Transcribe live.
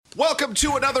Welcome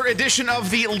to another edition of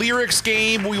the Lyrics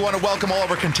Game. We want to welcome all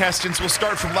of our contestants. We'll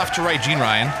start from left to right. Jeanne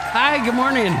Ryan. Hi, good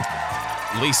morning.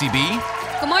 Lacey B.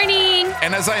 Good morning.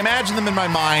 And as I imagine them in my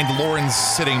mind, Lauren's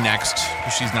sitting next.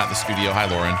 She's not in the studio. Hi,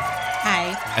 Lauren.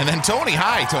 Hi. And then Tony.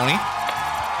 Hi, Tony.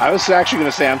 I was actually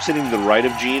going to say I'm sitting to the right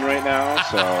of Jeanne right now,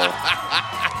 so...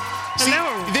 See,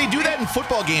 they do that in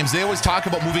football games. They always talk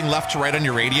about moving left to right on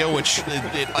your radio, which,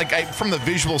 from the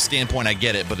visual standpoint, I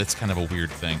get it, but it's kind of a weird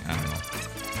thing. I don't know.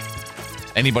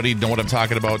 Anybody know what I'm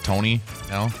talking about? Tony?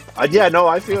 No? Yeah, no,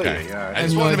 I feel Okay. you. Yeah. I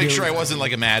just wanted to make sure I wasn't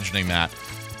imagining that.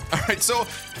 All right, so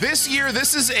this year,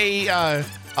 this is a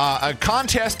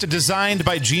contest designed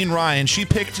by Jeanne Ryan. She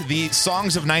picked the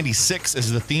songs of '96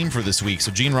 as the theme for this week.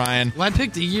 So Jeanne Ryan. Well, I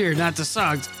picked the year, not the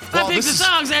songs. Well, I picked the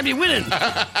songs, I'd be winning.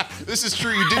 This is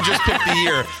true. You did just pick the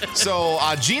year. So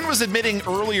Jeanne was admitting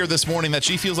earlier this morning that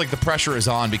she feels like the pressure is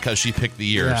on because she picked the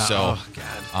year. Yeah, so,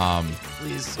 God.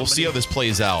 Please, we'll see how this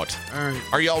plays out. All right.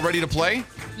 Are you all ready to play?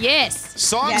 Yes.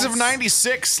 Songs of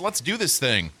 '96. Let's do this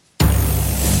thing.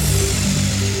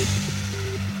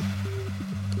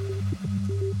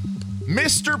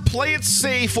 Mr. Play It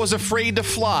Safe was afraid to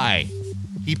fly.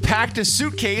 He packed his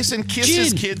suitcase and kissed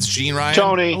his kids. Jeanne Ryan.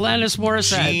 Tony. Alanis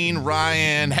Morissette. Jeanne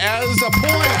Ryan has a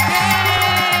point.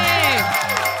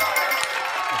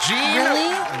 Jeanne,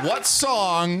 Really? what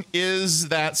song is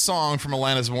that song from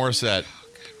Alanis Morissette?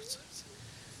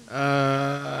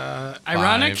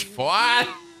 Ironic? What?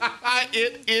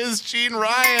 It is Jeanne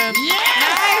Ryan.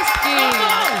 Nice,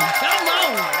 Come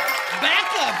on.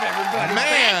 Back up, everybody.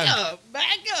 Man.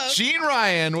 Back up. Jeanne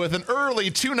Ryan with an early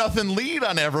 2-0 lead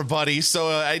on everybody.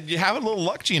 So you have a little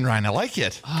luck, Jeanne Ryan. I like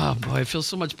it. Oh, boy, I feel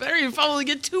so much better. You finally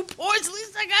get 2 points. At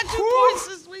least I got 2 points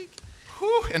this week.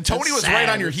 Whew. And Tony That's was sad. right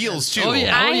on your heels, too. Oh,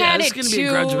 yeah. I had It's it going to be a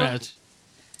too. grudge match.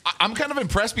 I'm kind of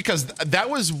impressed because that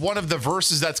was one of the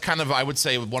verses that's kind of, I would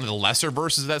say, one of the lesser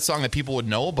verses of that song that people would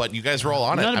know, but you guys were all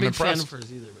on it. I'm not a I'm big fan impressed. of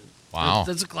hers either. But Wow.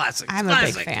 That's a classic. I'm a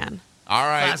Classic. big fan. All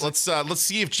right, Classic. let's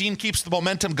see if Jeanne keeps the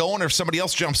momentum going or if somebody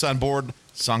else jumps on board.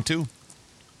 Song 2.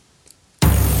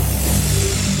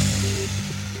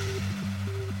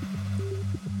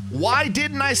 Why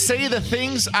didn't I say the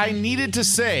things I needed to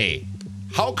say?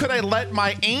 How could I let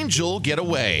my angel get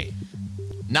away?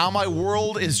 Now my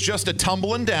world is just a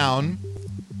tumbling down.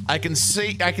 I can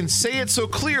say it so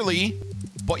clearly,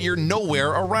 but you're nowhere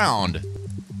around.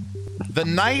 The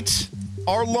night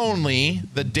are lonely,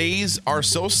 the days are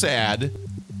so sad,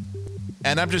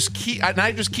 and I just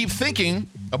keep thinking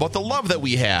about the love that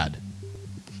we had.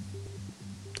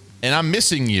 And I'm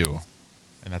missing you.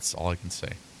 And that's all I can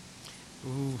say.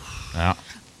 Ooh. Yeah.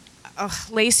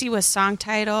 Lacey was song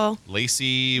title.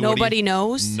 Lacey, Nobody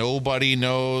Knows. Nobody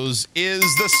Knows is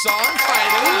the song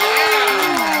title.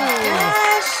 Yeah.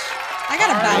 I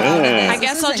gotta bow out of this. I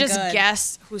guess This I'll isn't just good.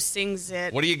 guess who sings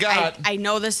it. What do you got? I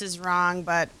know this is wrong,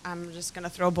 but I'm just going to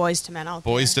throw Boys to Men out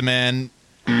there. Boys to Men.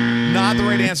 Not the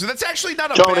right answer. That's actually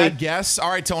not a Tony. bad guess. All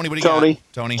right, Tony, what do you Tony.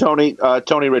 got? Tony.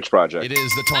 Tony Rich Project. It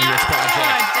is the Tony Rich Project.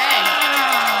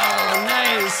 Oh,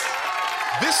 nice.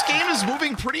 This game is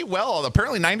moving pretty well.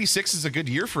 Apparently 96 is a good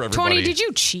year for everybody. Tony, did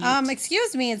you cheat?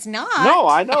 Excuse me, it's not. No,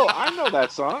 I know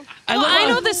that song. I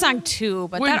know this song too,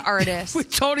 but that artist. When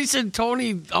Tony said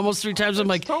Tony almost 3 times, I'm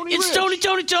like, Tony it's Rich.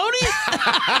 Tony.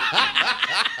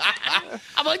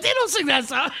 I'm like, they don't sing that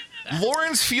song.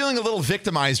 Lauren's feeling a little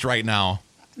victimized right now.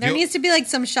 There needs to be like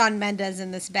some Shawn Mendes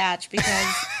in this batch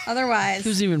because otherwise He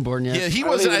wasn't even born yet. Yeah, he I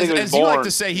wasn't, don't even think he as was you like born.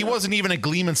 to say, he wasn't even a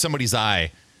gleam in somebody's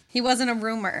eye. he wasn't a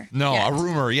rumor. No, yet. a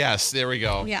rumor. Yes, there we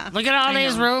go. Yeah. Look at all I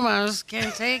these know. rumors.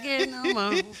 Can't take it no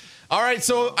more. All right,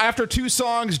 so after 2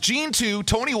 songs, Jeanne 2,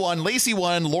 Tony 1, Lacey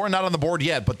 1, Lauren not on the board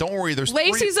yet, but don't worry, there's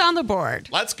 3. Lacey's on the board.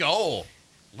 Let's go.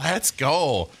 Let's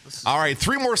go. All right,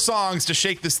 3 more songs to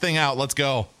shake this thing out. Let's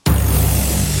go.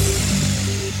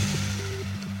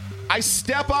 I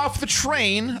step off the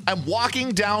train, I'm walking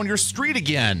down your street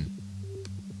again.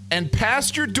 And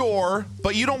past your door,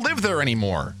 but you don't live there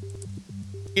anymore.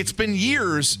 It's been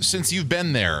years since you've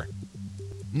been there.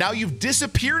 Now you've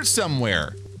disappeared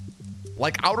somewhere.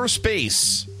 Like outer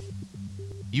space.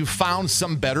 You found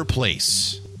some better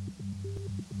place.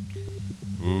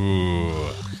 Ooh.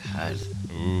 God.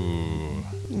 Ooh.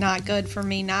 Not good for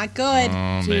me. Not good.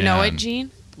 Oh, Do you know man. it,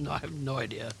 Jeanne? No, I have no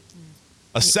idea.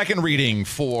 A second reading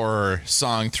for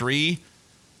song 3.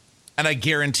 And I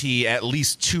guarantee at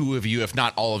least 2 of you, if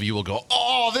not all of you, will go,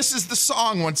 oh, this is the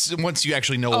song once you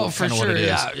actually know For kind of sure. what it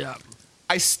is. Yeah.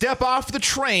 I step off the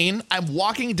train, I'm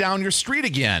walking down your street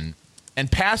again. And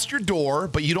past your door,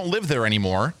 but you don't live there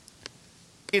anymore.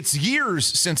 It's years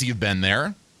since you've been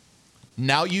there.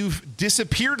 Now you've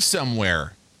disappeared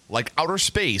somewhere, like outer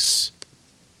space.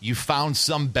 You found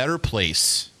some better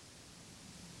place.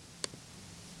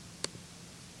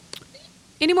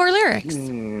 Any more lyrics?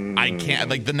 I can't.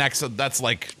 Like the next, that's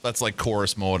like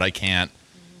chorus mode. I can't.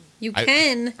 You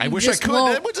can. I You wish I just could.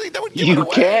 won't. That would give it You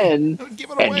away. can, That would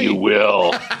give it and away. you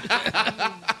will.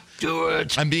 Do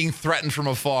it. I'm being threatened from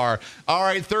afar. All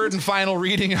right, third and final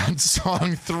reading on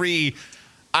song 3.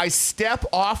 I step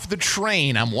off the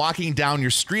train. I'm walking down your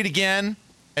street again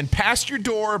and past your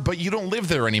door, but you don't live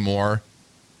there anymore.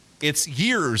 It's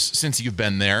years since you've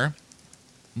been there.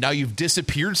 Now you've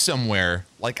disappeared somewhere,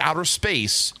 like outer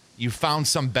space. You found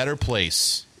some better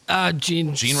place. Jeanne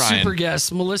Ryan. Super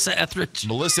guest. Melissa Etheridge.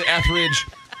 Melissa Etheridge.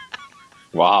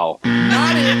 Wow.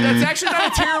 Not it. That's actually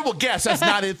not a terrible guess. That's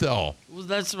not it, though. Well,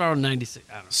 that's around 96.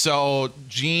 I don't know. So,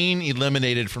 Jeanne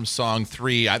eliminated from song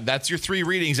 3. That's your 3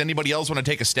 readings. Anybody else want to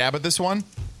take a stab at this one?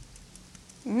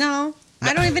 No,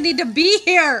 I don't even need to be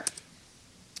here.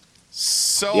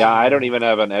 So, Yeah, I don't even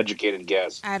have an educated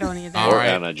guess. I don't either. all right.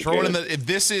 uneducated. Throw it in the.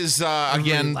 This is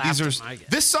again. laughed These at are. my guess.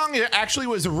 This song actually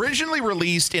was originally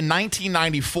released in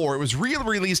 1994. It was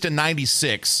re-released in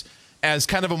 '96 as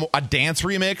kind of a dance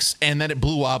remix, and then it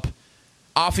blew up.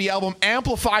 Off the album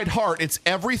Amplified Heart, it's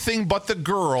Everything But the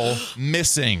Girl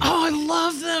Missing. Oh, I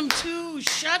love them too.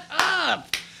 Shut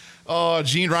up. Oh,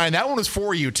 Jeanne Ryan, that one was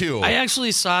for you too. I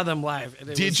actually saw them live. And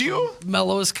it Did was you? the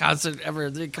mellowest concert ever.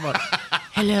 They come out.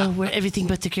 Hello, we're everything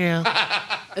but the girl.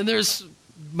 And there's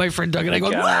my friend Doug and I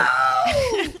go, God.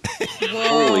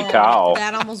 Whoa, Holy cow.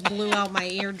 That almost blew out my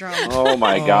eardrum. Oh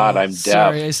my God, I'm deaf.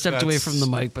 sorry, I stepped away That's from the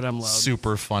mic, but I'm loud.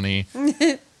 super funny.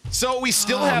 So we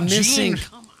still Oh, have missing. Jeanne.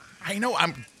 I know.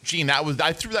 Jeanne.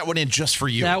 I threw that one in just for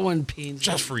you. That one pains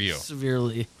Just me for you.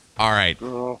 severely. All right.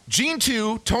 Jeanne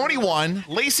 2, Tony 1,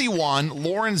 Lacey 1,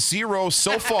 Lauren 0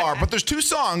 so far. But there's 2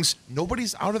 songs.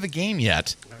 Nobody's out of the game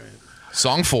yet.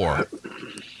 Song 4.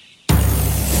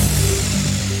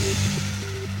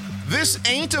 This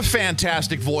ain't a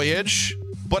fantastic voyage,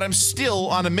 but I'm still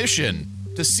on a mission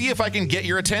to see if I can get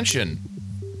your attention.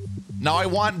 Now I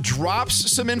want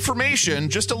drops some information,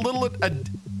 just a little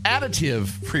additive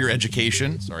for your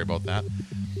education. Sorry about that.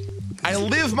 I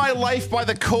live my life by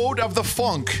the code of the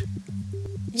funk.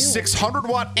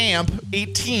 600-watt amp,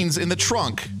 18s in the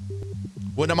trunk.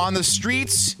 When I'm on the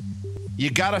streets, you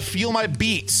gotta feel my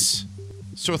beats.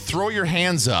 So throw your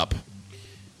hands up.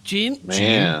 Jeanne?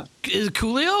 Man. Is it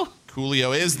Coolio?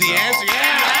 Coolio is the answer.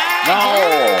 Yeah!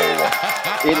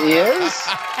 No. It is?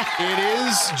 It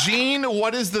is. Jeanne,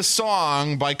 what is the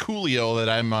song by Coolio that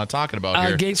I'm talking about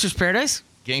here? Gangster's Paradise?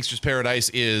 Gangster's Paradise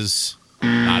is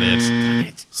not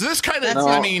it. So this kind of, That's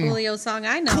I a mean, Coolio song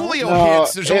I know. Coolio No,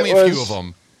 hits. There's it only a few was- of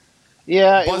them.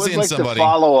 Yeah, it Buzz was in like somebody. the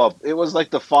follow-up. It was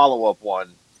like the follow-up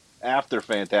one after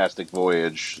Fantastic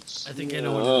Voyage. I think I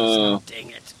know what it is. Dang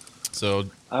it. So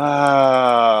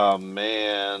Oh,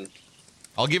 man.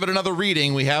 I'll give it another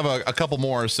reading. We have a couple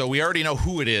more, so we already know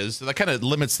who it is. So that kind of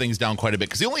limits things down quite a bit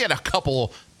because he only had a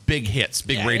couple big hits,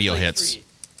 big radio hits.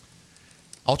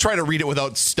 I'll try to read it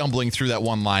without stumbling through that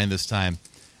one line this time.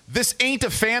 This ain't a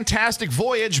fantastic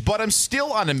voyage, but I'm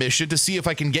still on a mission to see if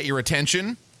I can get your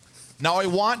attention. Now I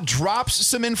want drops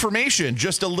some information,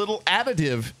 just a little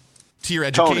additive to your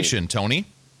education, Tony.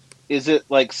 Is it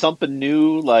like something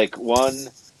new, like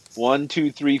 1,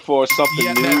 2, 3, 4, something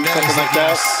new, something like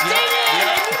that?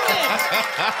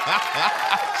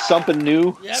 Something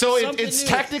new? Yep, So something it's new.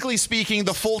 technically speaking,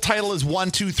 the full title is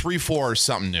 1, 2, 3, 4, or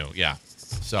something new. Yeah.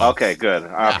 So Okay, good.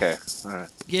 Okay. All right.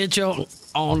 Get your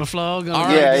on the floor. Gonna All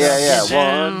get right. Yeah. get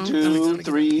down. 1, 2,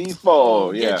 3,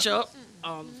 4. Yeah. Get your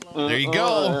on the floor. there you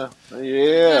go.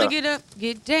 Yeah. Gotta get up,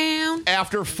 get down.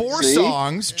 After 4 See?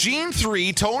 songs, Jeanne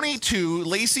 3, Tony 2,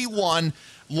 Lacey 1,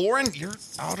 Lauren, you're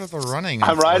out of the running.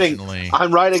 I'm unfortunately.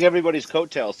 riding everybody's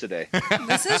coattails today.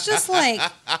 This is just like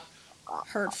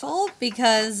hurtful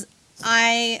because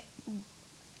I'm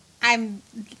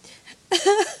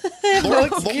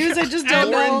Lauren, I just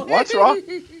don't Lauren, know. What's wrong?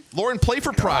 Lauren, play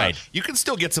for pride. You can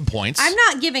still get some points. I'm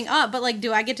not giving up, but like,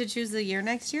 do I get to choose the year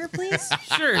next year, please?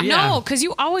 Sure, yeah. No, because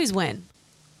you always win.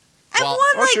 I've Well- won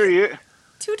Oh, like sure you.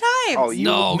 2 times. Oh, you.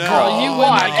 No, No. girl, you win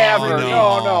like Whatever. every week.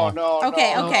 No.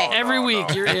 Okay, no, okay. no, Every no, week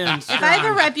no. you're in. If I have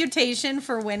a reputation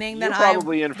for winning, then You're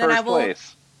probably in then I first will.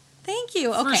 place. Thank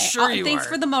you. Okay, sure you thanks are.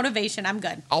 for the motivation. I'm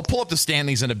good. I'll pull up the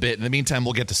standings in a bit. In the meantime,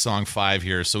 we'll get to song 5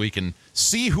 here so we can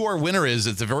see who our winner is.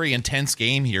 It's a very intense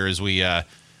game here as we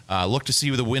look to see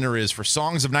who the winner is for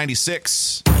Songs of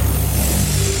 96.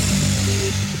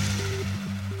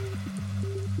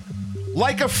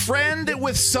 Like a friend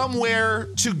with somewhere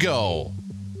to go,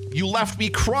 you left me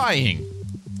crying.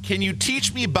 Can you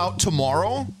teach me about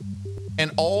tomorrow?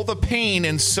 And all the pain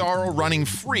and sorrow running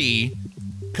free,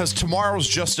 'cause tomorrow's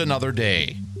just another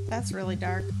day. That's really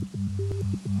dark.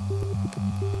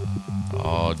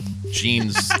 Oh,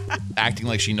 Jean's acting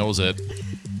like she knows it.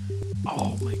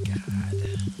 Oh my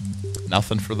god.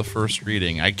 Nothing for the first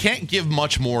reading. I can't give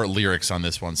much more lyrics on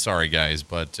this one. Sorry, guys,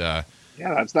 but Yeah,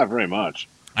 that's not very much.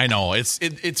 I know it's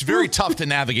very tough to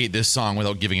navigate this song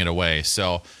without giving it away.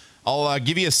 So I'll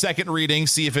give you a second reading,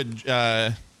 see if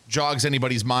it jogs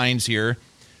anybody's minds here.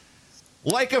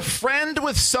 Like a friend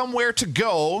with somewhere to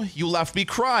go, you left me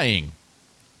crying.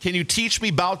 Can you teach me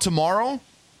about tomorrow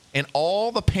and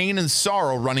all the pain and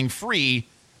sorrow running free?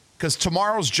 Because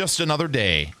tomorrow's just another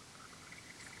day.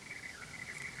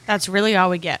 That's really all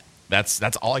we get. That's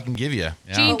all I can give you.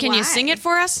 Yeah. Jean, can you Why? sing it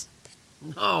for us?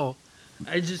 No.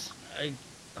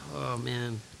 Oh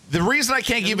man. The reason I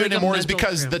can't give it like a anymore is mental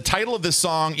because cramp. the title of this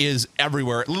song is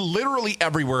everywhere, literally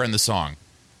everywhere in the song.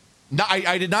 No,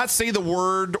 I did not say the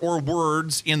word or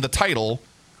words in the title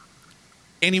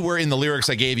anywhere in the lyrics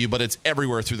I gave you, but it's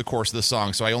everywhere through the course of the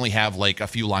song, so I only have like a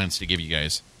few lines to give you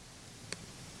guys.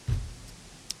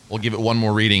 We'll give it one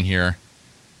more reading here.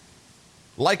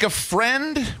 Like a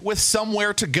friend with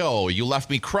somewhere to go, you left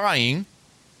me crying.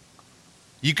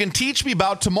 You can teach me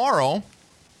about tomorrow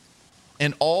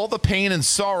and all the pain and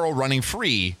sorrow running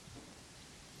free,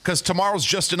 because tomorrow's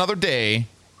just another day,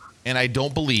 and I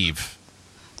don't believe.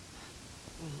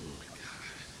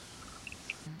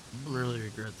 I really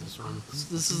regret this one.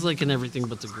 This is like an everything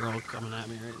but the girl coming at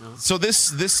me right now. So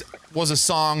this was a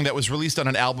song that was released on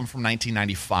an album from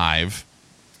 1995.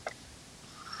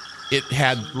 It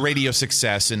had radio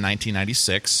success in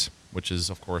 1996, which is,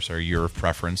 of course, our year of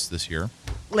preference this year.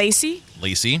 Lacey?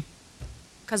 Lacey,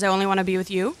 Because I only want to be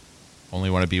with you. Only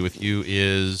Want to Be With You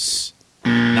is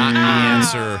not the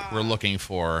answer we're looking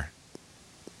for.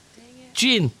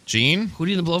 Jean, Jean?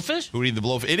 Hootie and the Blowfish? Hootie and the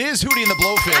Blowfish. It is Hootie and the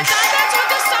Blowfish, That's what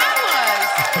the song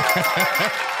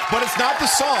was. but it's not the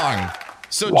song.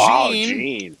 So Wow,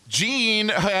 Jean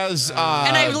has... And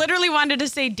I literally wanted to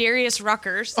say Darius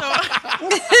Rucker, so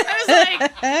I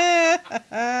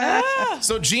was like,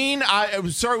 So Jean, I'm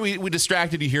sorry we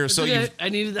distracted you here. So Okay, you I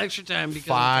needed extra time because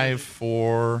 5,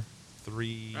 4,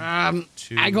 3,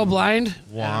 2, I Go Blind.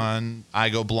 1. I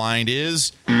Go Blind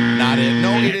is not it.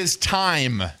 No, it is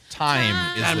Time.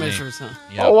 Time is Not the my name. first song.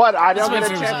 Yep. Oh, what? I don't That's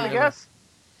get my a favorite chance to song guess?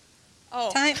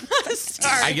 oh, Time.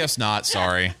 sorry. I guess not.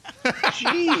 Sorry.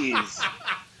 Jeez.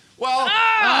 Well,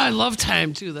 I love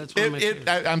Time too. That's one of my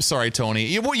favorites. I'm sorry, Tony.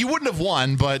 You wouldn't have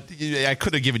won, but I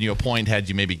could have given you a point had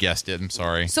you maybe guessed it. I'm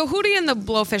sorry. So Hootie and the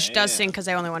Blowfish does sing Because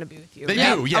I Only Want to Be With You. They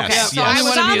right? do, yes. Okay, yes. so I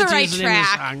was Wanna on Be the With You right is name of the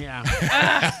track. song,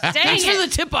 yeah. Dang Thanks for it.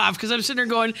 the tip off because I'm sitting there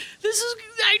going,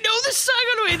 I know this song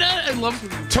on the way that. I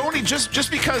love Tony,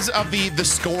 just because of the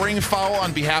scoring foul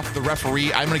on behalf of the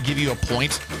referee, I'm going to give you a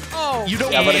point. Oh, You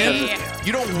don't Yeah, but it win. doesn't-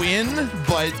 You don't win,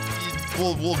 but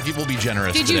we'll be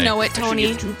generous. Did you today. know it, I should Tony?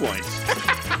 get 2 points.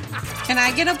 Can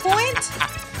I get a point?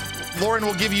 Lauren,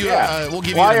 we'll give you. Yeah. We'll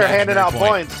give While you. you're an handing out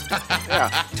imaginary points.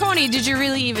 Yeah. Tony, did you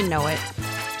really even know it?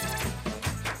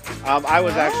 I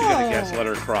was actually going to guess Let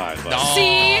Her Cry. But Oh.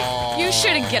 See? You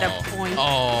should get a point.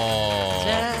 Oh,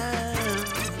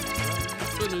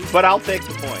 But I'll take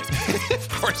the point. of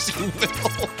course you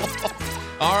will.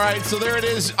 All right, so there it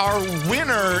is. Our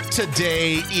winner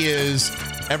today is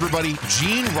everybody,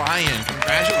 Jeanne Ryan.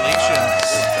 Congratulations.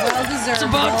 Well deserved. It's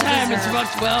about well time. deserved.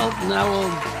 It's about, now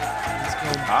let's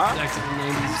go back to the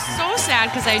 90s. So sad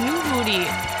because I knew Hootie.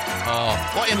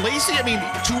 Well, and Lacey,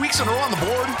 2 weeks in a row on the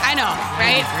board. I know,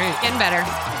 right? Great. Getting better.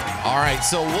 All right,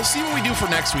 so we'll see what we do for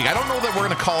next week. I don't know that we're going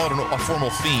to call it a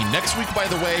formal theme. Next week, by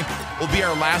the way, will be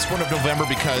our last one of November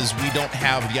because we don't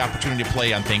have the opportunity to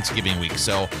play on Thanksgiving week.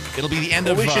 So it'll be the end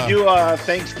Well, of... we should do a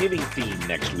Thanksgiving theme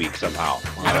next week somehow.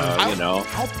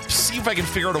 I'll see if I can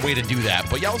figure out a way to do that.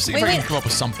 But yeah, I'll see if I can Wait. come up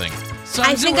with something.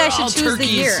 I think I should all choose the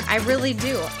turkeys. year. I really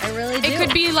do. I really do. It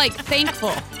could be like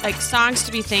thankful, like songs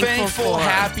to be thankful for.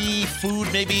 Happy,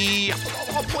 food, maybe.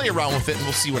 I'll play around with it and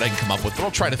we'll see what I can come up with. But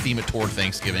I'll try to theme it toward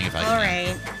Thanksgiving if I can. All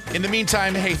right. In the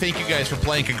meantime, hey, thank you guys for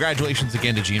playing. Congratulations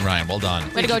again to Jeanne Ryan. Well done.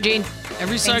 Way to go, Jean.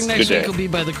 Every song Thanks. next Good week day. will be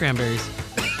by the Cranberries.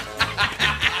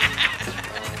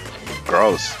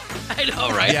 Gross. I know,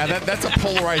 right? Yeah, that's a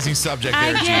polarizing subject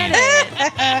there, Jeanne.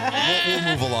 We'll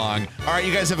move along. All right,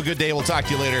 you guys have a good day. We'll talk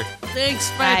to you later. Thanks.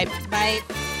 Bye. Bye.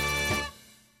 Bye.